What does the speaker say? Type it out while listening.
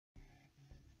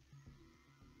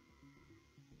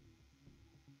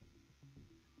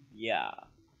Ja,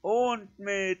 und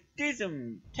mit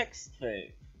diesem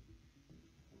Textfeld,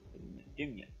 mit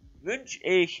dem hier, wünsche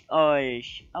ich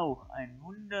euch auch einen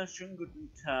wunderschönen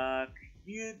guten Tag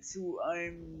hier zu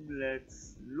einem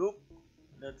Let's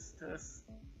Test,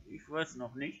 ich weiß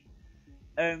noch nicht,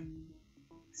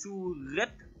 zu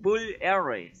Red Bull Air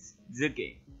Race, The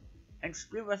Game. Ein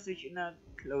Spiel, was sich in der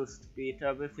Closed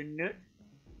Beta befindet.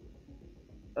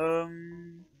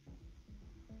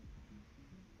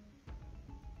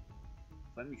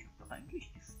 Weil ich habe doch eigentlich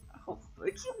die Sprache auf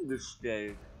Deutsch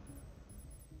umgestellt.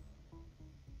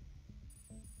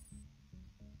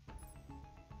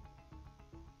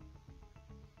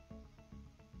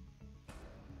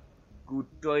 Gut,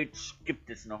 Deutsch gibt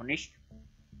es noch nicht.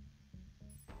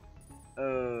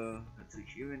 Hat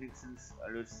sich hier wenigstens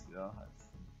alles, ja, halt.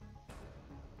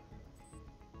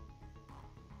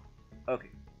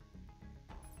 Okay.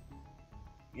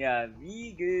 Ja,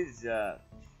 wie gesagt.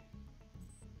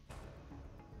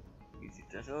 Wie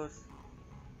sieht das aus?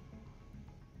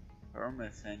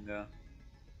 Hermes Hanger.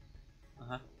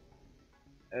 Aha.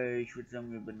 Ich würde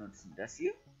sagen, wir benutzen das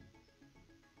hier.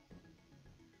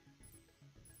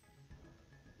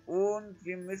 Und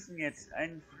wir müssen jetzt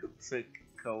ein Flugzeug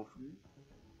kaufen.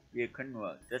 Wir können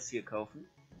nur das hier kaufen.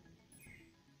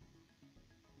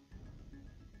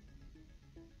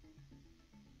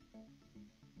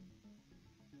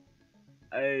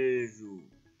 Also,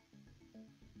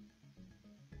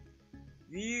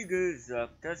 wie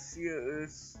gesagt, das hier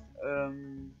ist,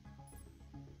 also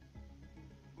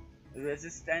es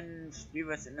ist ein Spiel,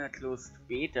 was in der Closed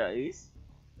Beta ist,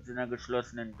 also in einer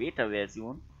geschlossenen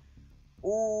Beta-Version.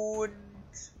 Und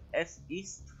es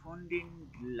ist von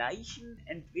den gleichen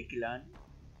Entwicklern,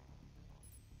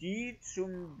 die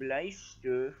zum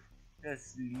Bleistift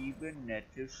das liebe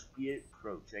nette Spiel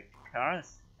Project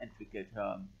Cars entwickelt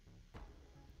haben.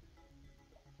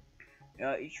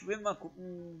 Ja, ich will mal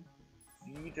gucken,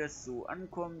 wie das so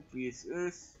ankommt, wie es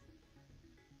ist.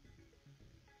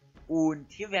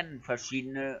 Und hier werden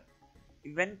verschiedene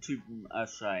Eventtypen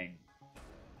erscheinen.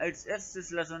 Als erstes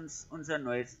lass uns unser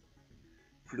neues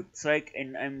Flugzeug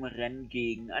in einem Rennen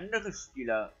gegen andere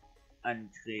Spieler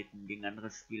antreten, gegen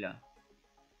andere Spieler.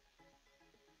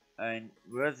 Ein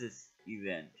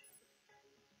Versus-Event.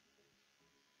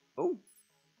 Oh,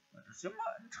 das ist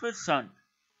immer interessant.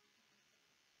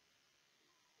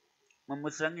 Man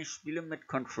muss sagen, ich spiele mit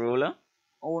Controller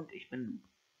und ich bin noob.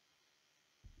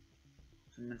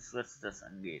 Zumindest was das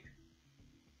angeht.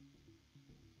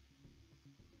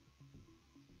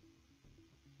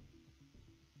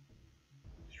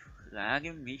 Ich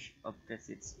frage mich, ob das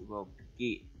jetzt überhaupt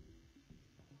geht.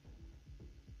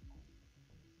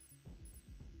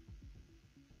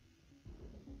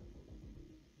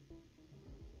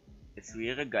 Es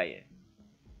wäre geil.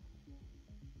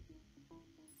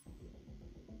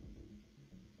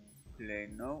 Play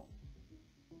no.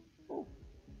 Oh.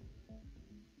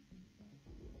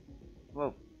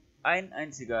 Wow. Ein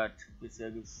einziger hat bisher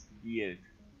gespielt.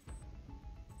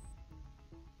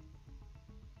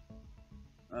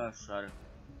 Ah, schade.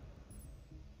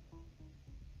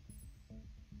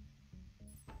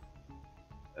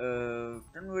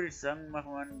 Dann würde ich sagen,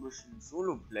 machen wir ein bisschen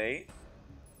Solo-Play.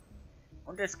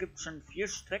 Und es gibt schon 4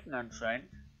 Strecken anscheinend.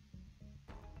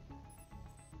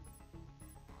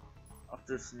 Ach,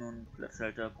 das ist nun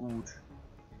Platzhalter gut.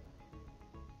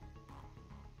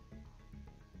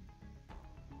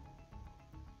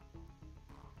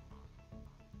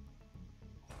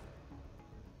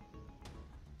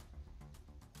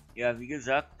 Ja, wie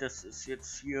gesagt, das ist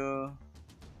jetzt hier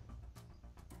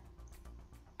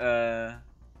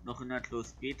noch in der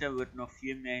Closed Beta, wird noch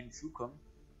viel mehr hinzukommen.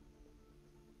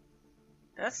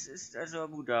 Das ist also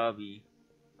Abu Dhabi.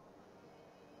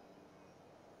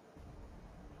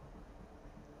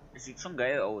 Es sieht schon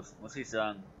geil aus, muss ich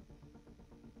sagen.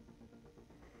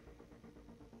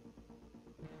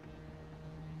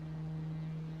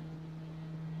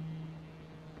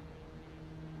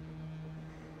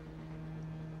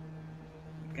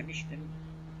 Wie kann ich denn...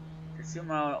 Das ist ja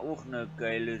mal auch eine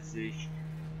geile Sicht.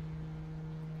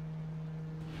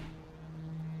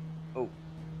 Oh.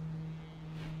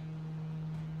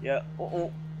 Ja, oh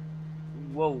oh.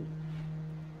 Wow.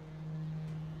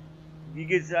 Wie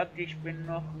gesagt, ich bin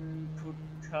noch ein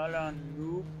totaler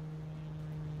Noob.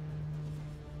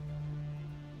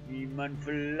 Wie man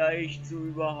vielleicht so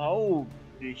überhaupt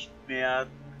nicht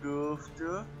merken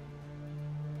dürfte.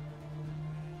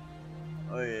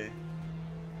 Oh je.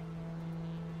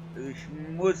 Ich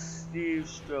muss die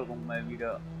Steuerung mal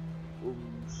wieder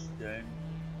umstellen.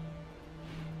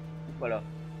 Hoppala.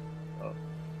 Oh.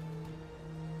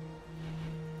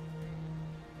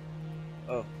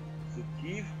 Oh. Zu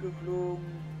tief geflogen.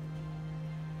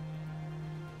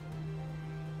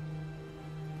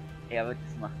 Ja, aber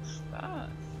das macht Spaß.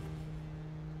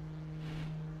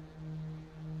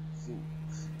 So,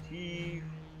 tief,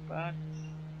 Quatsch,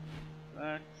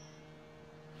 Quatsch.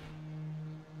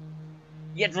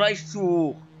 Jetzt war ich zu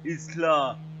hoch, ist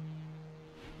klar.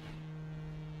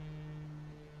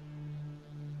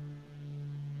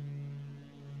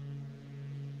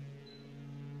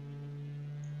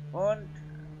 Und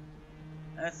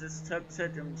es ist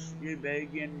Halbzeit im Spiel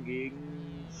Belgien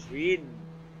gegen Schweden.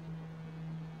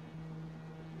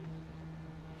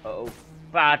 Oh,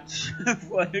 Quatsch,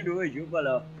 voll durch,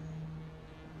 hoppala.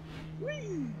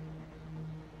 Hui.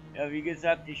 Ja, wie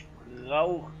gesagt, ich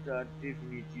brauche da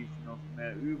definitiv noch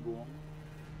mehr Übung.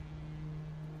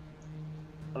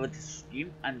 Aber das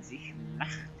Spiel an sich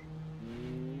macht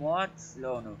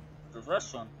Mordslaune. Das war's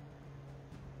schon.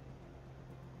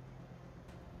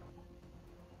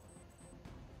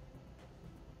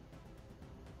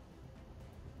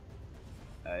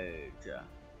 Alter.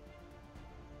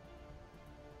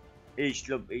 Ich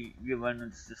glaube, wir wollen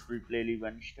uns das Replay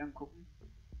lieber nicht angucken.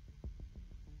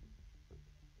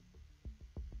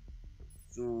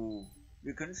 So,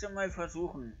 wir können es ja mal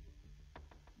versuchen.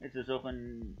 Jetzt ist auch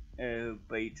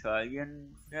bei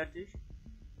Italien fertig.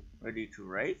 Ready to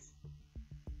race.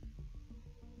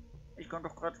 Ich kann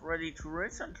doch gerade Ready to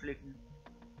race anklicken.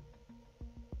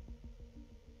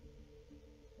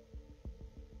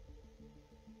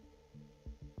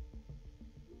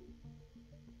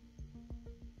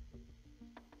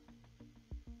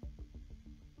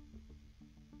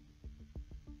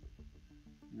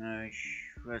 Na,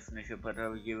 ich weiß nicht, ob er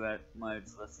da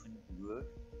jemals was finden wird.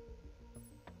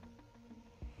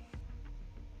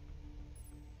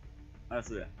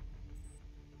 Achso, ja.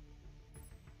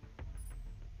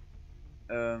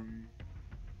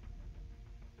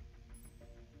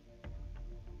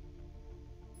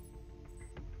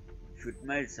 Ich würde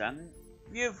mal sagen,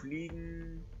 wir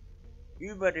fliegen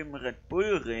über dem Red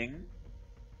Bull Ring.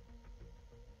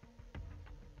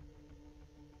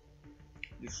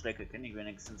 Die Strecke kenne ich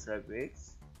wenigstens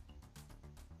halbwegs.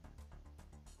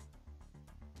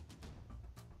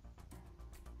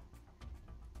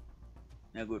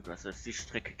 Na gut, was heißt die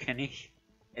Strecke kenne ich?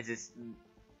 Es ist ein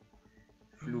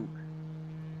Flug.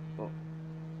 Oh.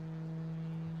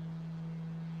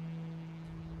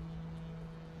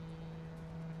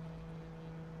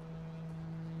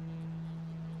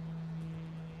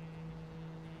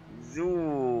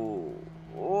 So,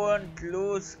 und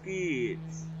los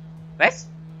geht's. Was?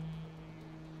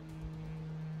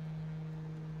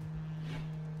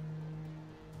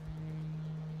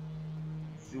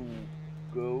 So,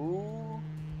 go.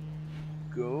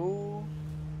 Go.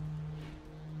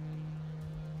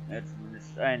 Ja,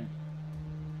 zumindest ein.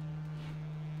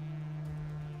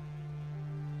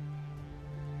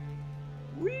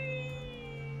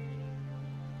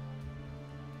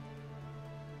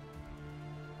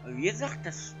 Wie gesagt,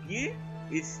 das Spiel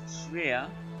ist schwer,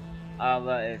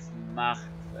 aber es macht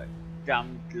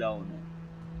verdammt Laune.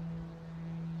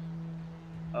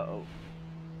 Oh oh.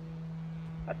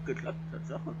 Hat geklappt,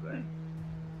 Tatsache, geil.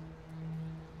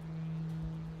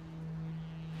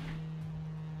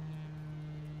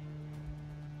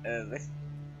 Was?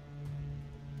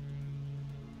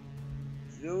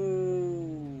 So.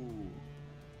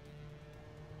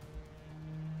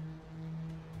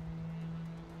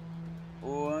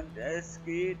 Und es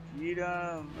geht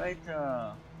wieder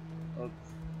weiter.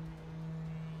 Ups.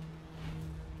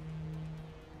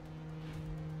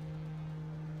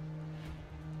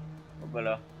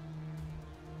 Hoppala.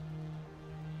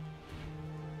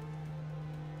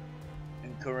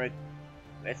 Incorrect.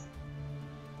 Was?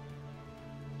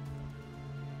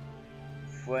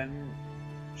 Vor allem,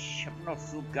 ich habe noch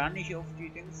so gar nicht auf die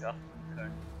Dings achten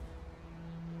können.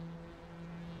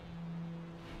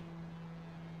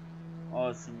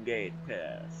 Awesome Gate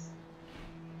Pass.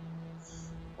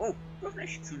 Oh, doch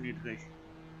nicht zu niedrig.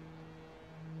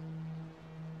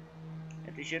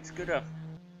 Hätte ich jetzt gedacht.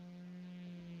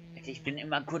 Ich bin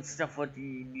immer kurz davor,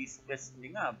 die nächstbesten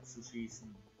Dinge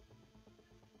abzuschießen.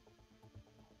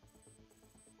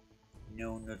 Ja,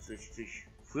 160.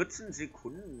 14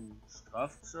 Sekunden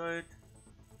Strafzeit.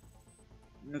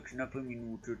 Eine knappe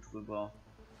Minute drüber.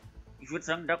 Ich würde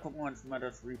sagen, da gucken wir uns mal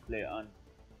das Replay an.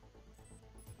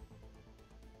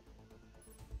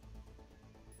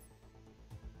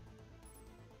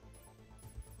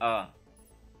 Ah.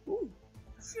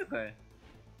 Das ist ja geil.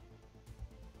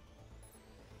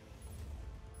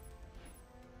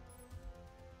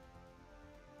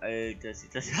 Alter,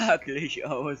 sieht das hakelig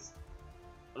aus.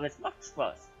 Aber es macht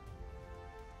Spaß.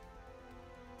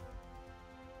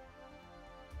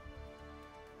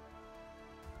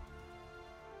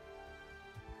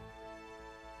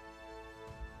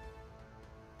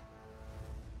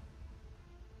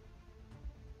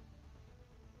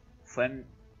 Vor allem,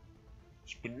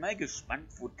 ich bin mal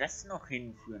gespannt, wo das noch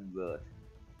hinführen wird.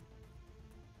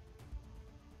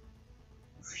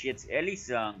 Muss ich jetzt ehrlich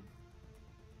sagen.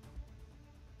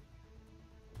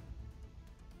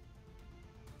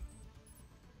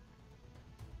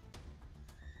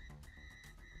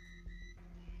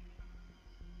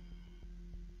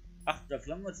 Ach,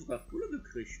 dafür haben wir sogar Kohle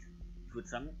gekriegt. Ich würde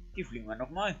sagen, die fliegen wir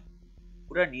nochmal.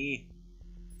 Oder nee.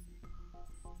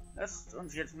 Lasst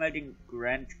uns jetzt mal den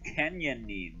Grand Canyon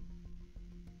nehmen.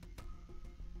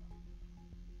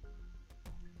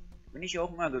 Bin ich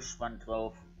auch mal gespannt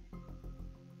drauf.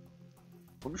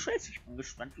 Ohne Scheiß, ich bin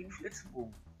gespannt wie ein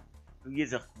Flitzebogen. Wie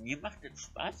gesagt, mir macht das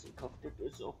Spaß. Ich hoffe, das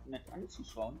ist auch nett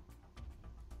anzuschauen.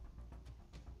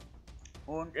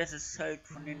 Und es ist halt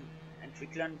von den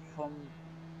Entwicklern vom...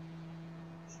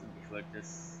 Stimmt, ich wollte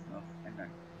das noch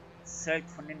ändern. Es ist halt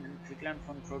von den Entwicklern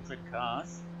von Project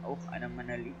Cars auch einer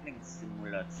meiner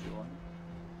Lieblingssimulationen.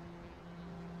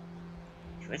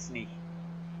 Ich weiß nicht,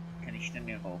 kann ich denn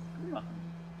hier auch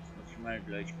machen? Das muss ich mal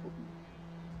gleich gucken.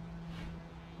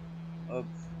 Ob...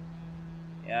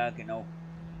 Ja, genau.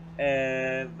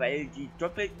 Weil die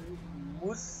doppelten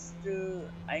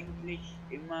musste eigentlich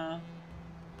immer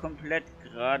komplett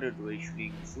gerade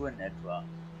durchfliegen, so in etwa.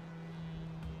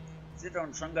 Seht ihr,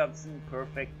 und schon gab es einen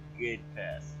Perfect Gate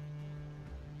Pass.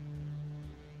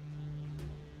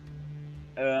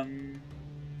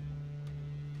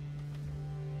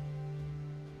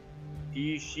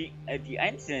 Die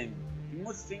einzelnen, die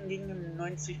mussten gegen einen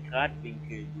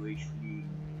 90-Grad-Winkel durchfliegen.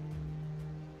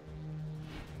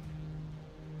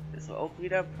 Das war auch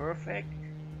wieder perfekt.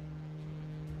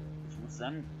 Ich muss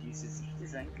sagen, diese Sicht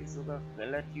ist eigentlich sogar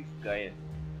relativ geil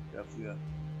dafür.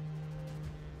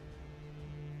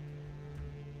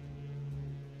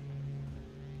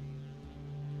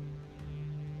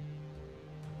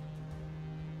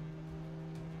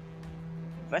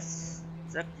 Was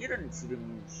sagt ihr denn zu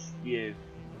dem Spiel?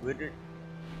 Würdet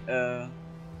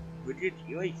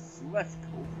ihr euch sowas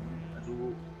kaufen?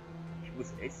 Also, ich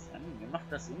muss echt sagen, mir macht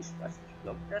das so Spaß. Ich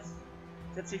glaube, das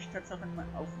setze ich tatsächlich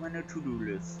auf meine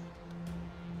To-Do-List.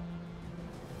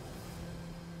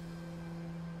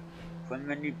 Vor allem,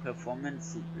 wenn die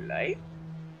Performance so bleibt.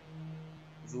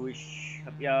 So, ich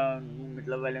habe ja nun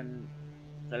mittlerweile einen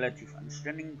relativ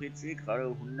anständigen PC, gerade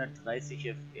 130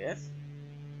 FPS.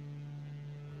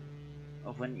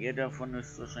 Auch wenn ihr davon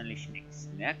wahrscheinlich nichts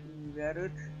merken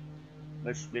werdet,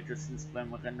 weil spätestens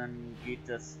beim Rennen geht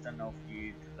das dann auf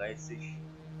die 30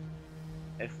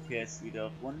 FPS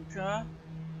wieder runter.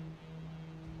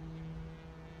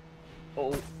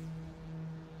 Oh,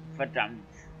 verdammt.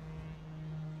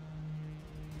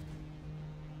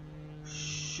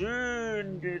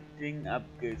 Schön das Ding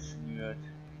abgeschnürt.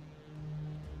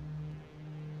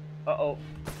 Oh, oh.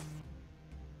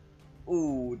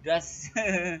 Oh, das...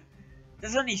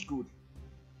 das war nicht gut.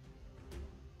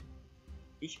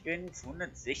 Ich bin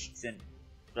 216.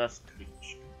 Das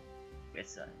kriegt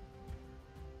besser.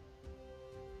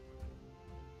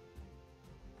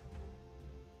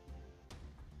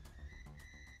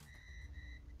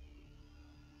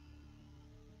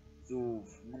 So,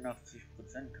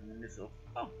 85% kann man das auch...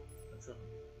 Oh, also,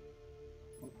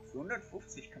 und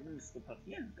 250 kann man das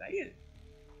reparieren. Geil.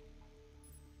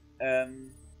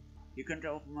 Ihr könnt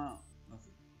auch mal...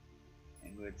 Also,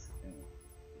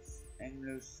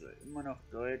 Englisch, immer noch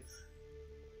Deutsch.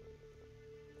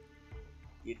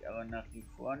 Geht aber nach wie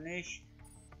vor nicht.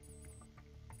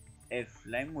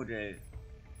 Fly-Modell.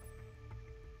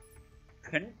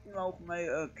 Könnten wir auch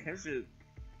mal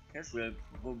Casual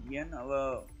probieren,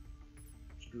 aber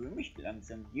ich gewöhne mich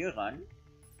langsam hier ran.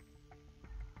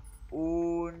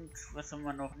 Und was haben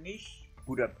wir noch nicht?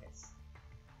 Budapest.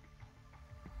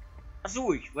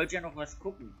 Achso, ich wollte ja noch was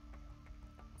gucken.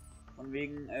 Von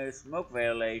wegen Smoke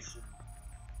Violation.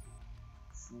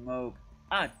 Smoke.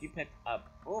 Ah, die Pad up.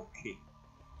 Okay.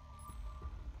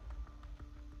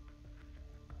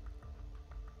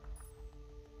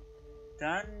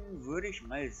 Dann würde ich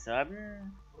mal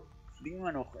sagen, fliegen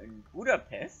wir noch in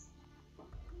Budapest.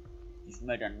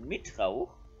 Diesmal dann mit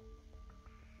Rauch.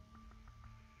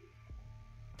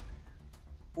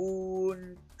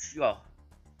 Und ja,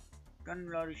 dann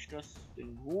lade ich das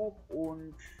Ding hoch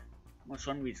und mal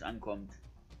schauen, wie es ankommt.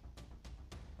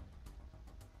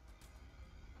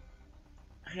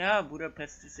 Ach ja,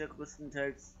 Budapest ist ja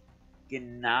größtenteils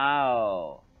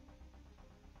genau.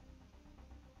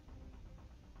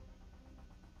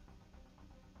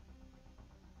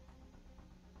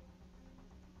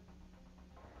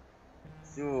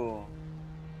 So.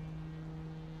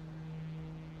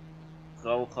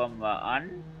 Rauch haben wir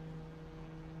an.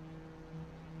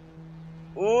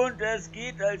 Und es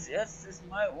geht als erstes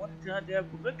mal unter der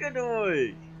Brücke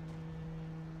durch.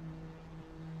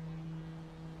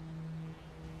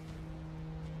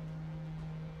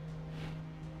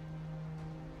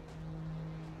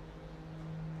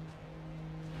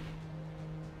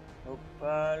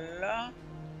 Hoppala.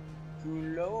 Too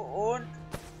low und...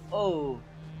 Oh.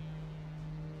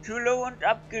 Too low und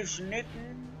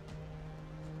abgeschnitten.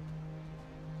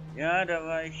 Ja, da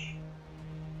war ich...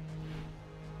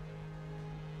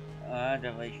 Ah,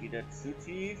 da war ich wieder zu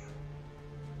tief.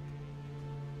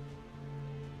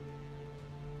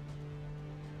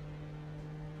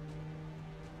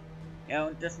 Ja,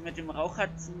 und das mit dem Rauch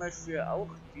hat zum Beispiel auch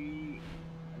die...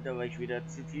 Da war ich wieder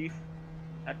zu tief.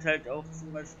 Hat halt auch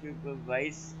zum Beispiel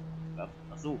Beweiskraft.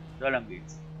 Achso, da lang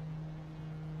geht's.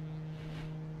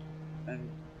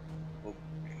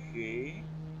 Okay.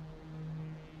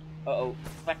 Oh, oh,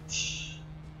 Quatsch.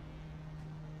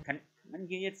 Kann man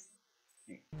hier jetzt...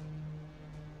 Nee.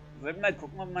 Ich wollte mal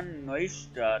gucken, ob man neu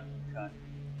starten kann.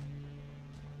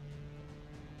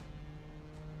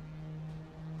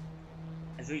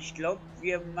 Also ich glaube,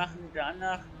 wir machen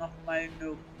danach nochmal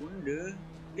eine Runde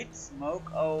mit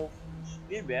Smoke auf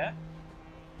Spielberg.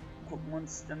 Gucken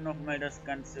uns dann nochmal das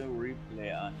ganze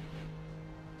Replay an.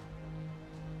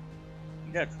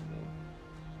 Wieder zu low.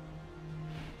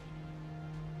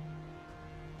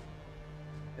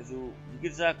 Also, wie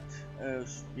gesagt,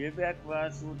 Spielberg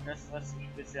war so das, was ich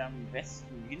bisher am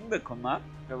besten hinbekommen habe.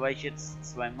 Da war ich jetzt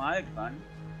zweimal dran.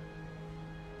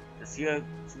 Das hier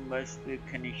zum Beispiel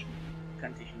kannte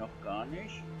ich noch gar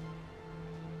nicht.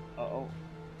 Oh, oh.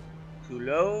 Too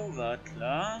low, war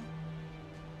klar.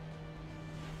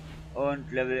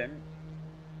 Und Level in...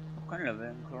 Kein Level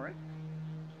incorrect.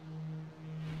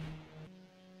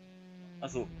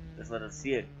 Achso, das war das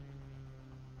Ziel.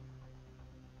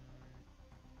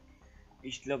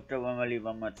 Ich glaube, da wollen wir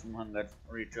lieber mal zum Hangar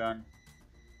Return.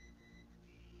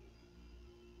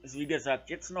 Also wie gesagt,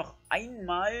 jetzt noch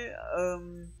einmal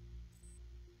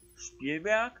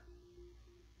Spielberg.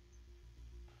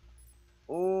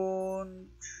 Und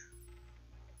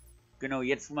genau,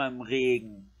 jetzt mal im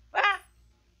Regen. Ah!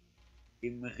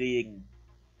 Im Regen.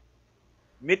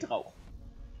 Mit Rauch.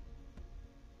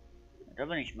 Da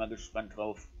bin ich mal gespannt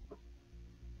drauf.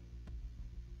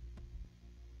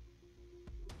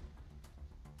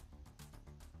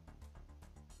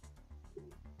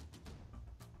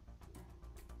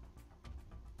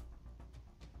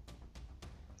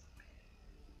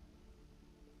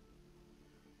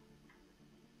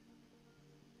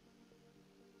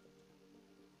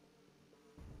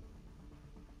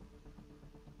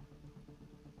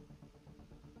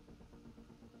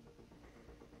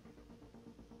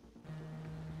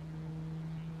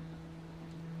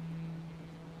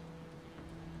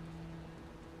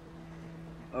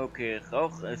 Okay,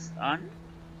 Rauch ist an.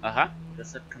 Aha,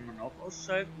 das kann man auch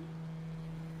ausschalten.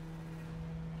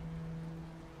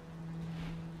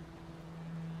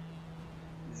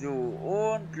 So,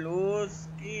 und los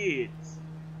geht's.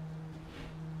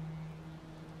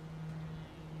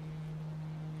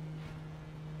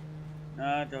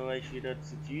 Na, da war ich wieder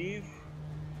zu tief.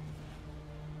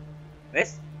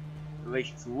 Was? Da war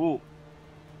ich zu hoch.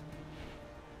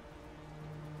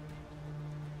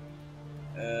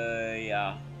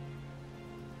 Ja.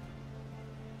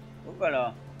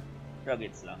 Hoppala. Da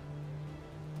geht's lang.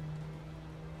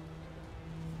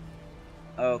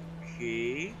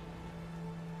 Okay.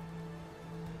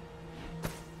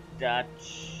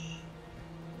 Dutch.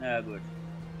 Na gut.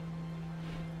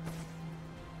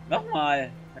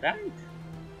 Nochmal. Verdammt.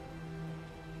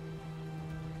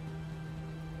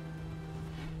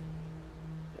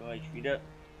 Da war ich wieder.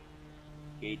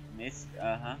 Geht Mist.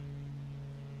 Aha.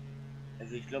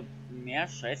 Also ich glaube, mehr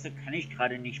Scheiße kann ich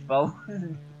gerade nicht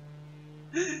bauen.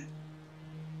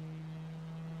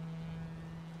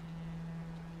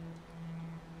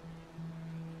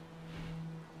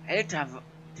 Alter,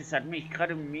 das hat mich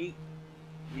gerade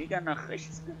mega nach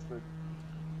rechts gedrückt.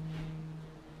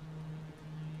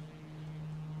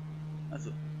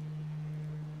 Also.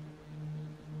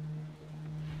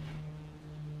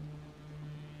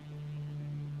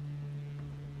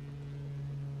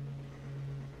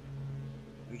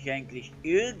 Habe ich eigentlich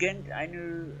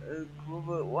irgendeine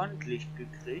Kurve ordentlich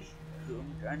gekriegt? Also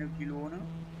irgendeine Pylone?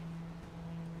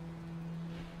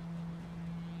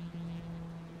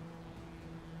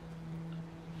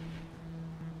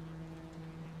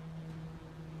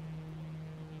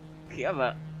 Okay,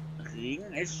 aber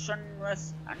Regen ist schon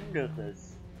was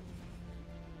anderes.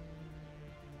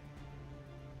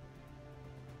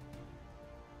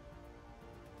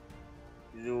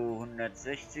 So,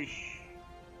 160.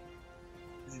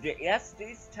 Also der erste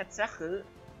ist Tatsache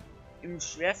im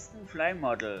schwersten Fly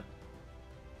Model.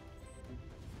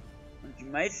 Und die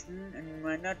meisten in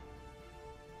meiner...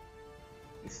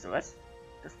 Wisst ihr was?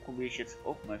 Das probiere ich jetzt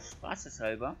auch mal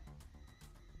spaßeshalber.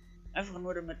 Einfach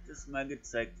nur, damit es mal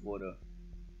gezeigt wurde.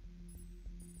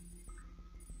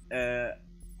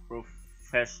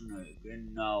 Professional,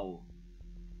 genau.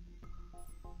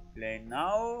 Play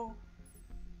now.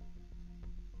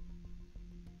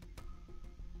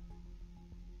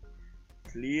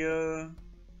 Clear.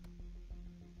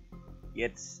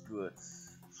 Jetzt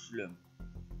wird's schlimm.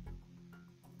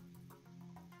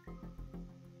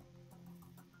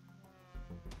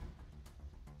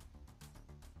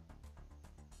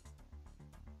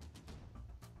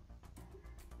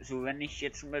 So, wenn ich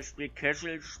jetzt zum Beispiel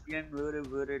Casual spielen würde,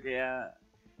 würde der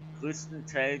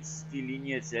größtenteils die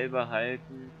Linie selber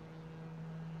halten.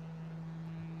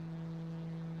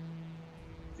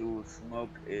 So,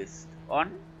 Smoke ist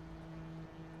on.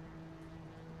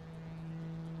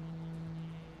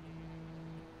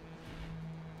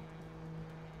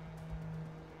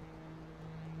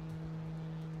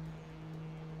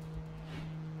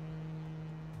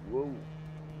 Wow.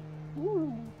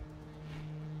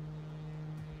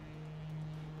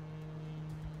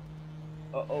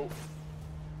 Oh oh.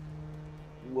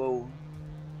 Wow.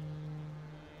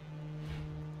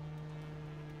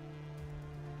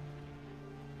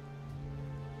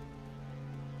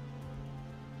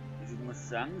 Also ich muss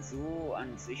sagen, so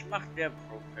an sich macht der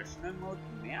Professional Mode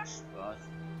mehr Spaß.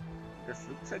 Das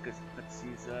Flugzeug ist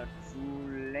präziser zu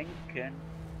lenken.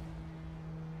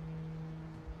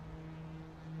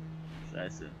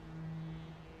 Scheiße.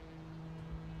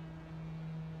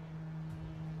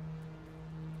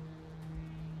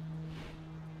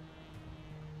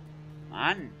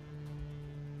 Mann.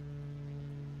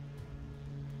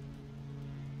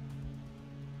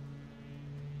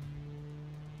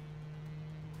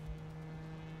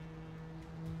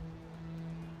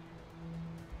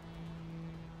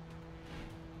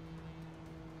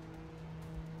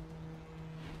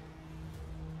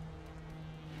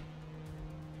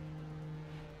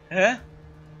 Hä?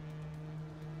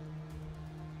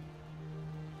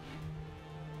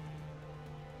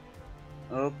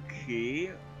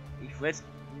 Okay. Ich weiß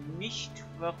nicht,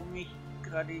 warum ich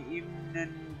gerade eben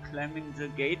einen Climbing the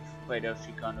Gate bei der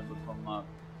Schikane bekommen habe.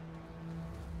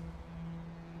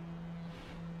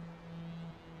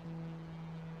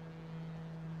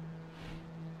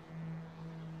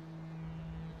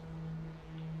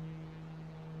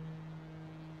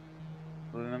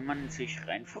 Aber wenn man sich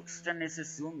reinfuchst, dann ist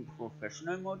es so im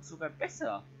Professional Mode sogar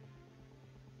besser.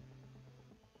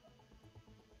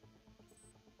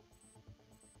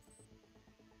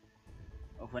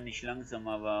 Auch wenn ich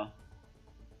langsamer war.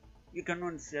 Wir können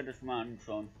uns ja das mal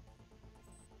anschauen.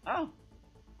 Ah!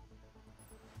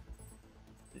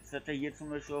 Jetzt hat er hier zum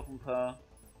Beispiel auch ein paar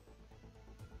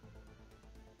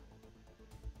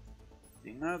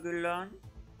Dinger geladen.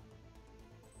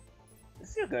 Das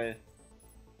ist ja geil.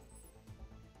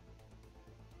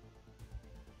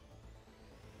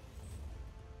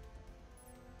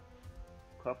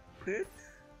 Cockpit.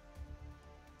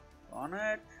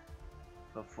 Bonnet.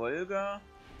 Verfolger.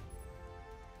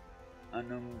 An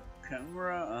einem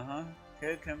Camera, aha.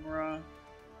 Tail Camera.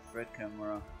 Track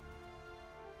Camera.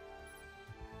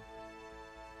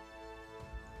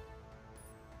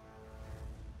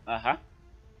 Aha.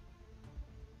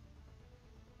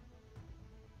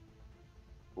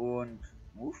 Und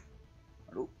Move.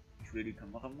 Hallo? Ich will die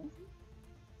Kamera moven.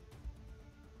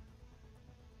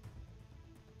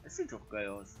 Das sieht doch geil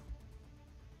aus.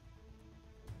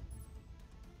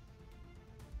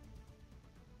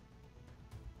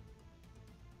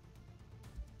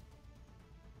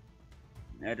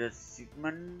 Ja, das sieht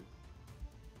man.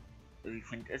 Also ich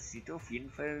finde, es sieht auf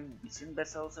jeden Fall ein bisschen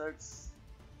besser aus als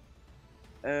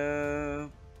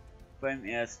beim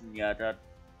ersten Jahr. Da.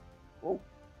 Oh.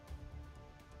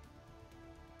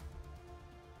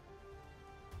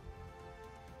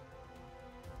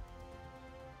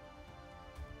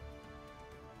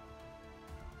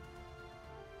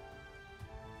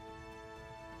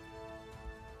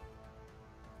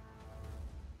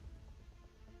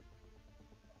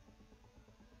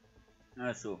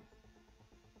 Achso.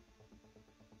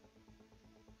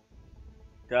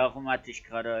 Darum hatte ich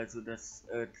gerade also das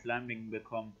Climbing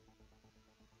bekommen.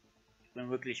 Ich bin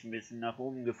wirklich ein bisschen nach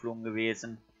oben geflogen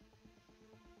gewesen.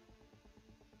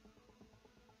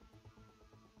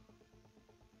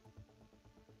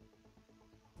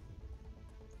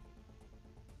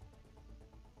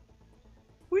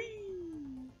 Hui!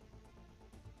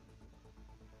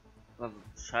 Aber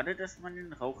schade, dass man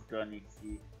den Rauch da nicht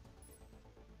sieht.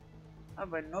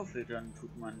 Aber bei No-Filtern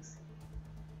tut man's.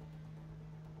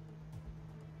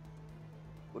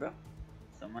 Oder?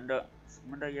 Soll man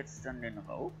da jetzt dann den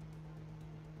Raub?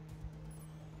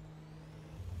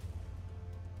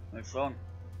 Mal schauen.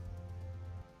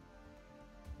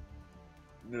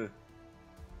 Nö.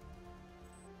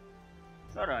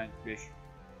 Schade eigentlich.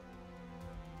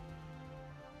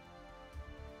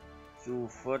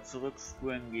 Sofort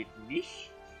zurückspulen geht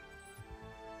nicht.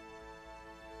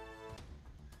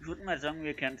 Ich würde mal sagen,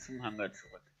 wir kehren zum Hangar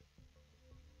zurück.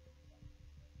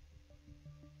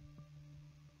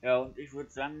 Ja, und ich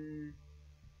würde sagen,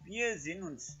 wir sehen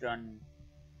uns dann,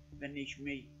 wenn ich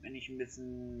ein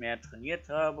bisschen mehr trainiert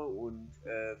habe und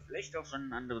vielleicht auch schon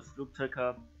ein anderes Flugzeug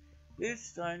habe.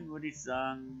 Bis dahin würde ich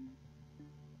sagen,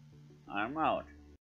 I'm out.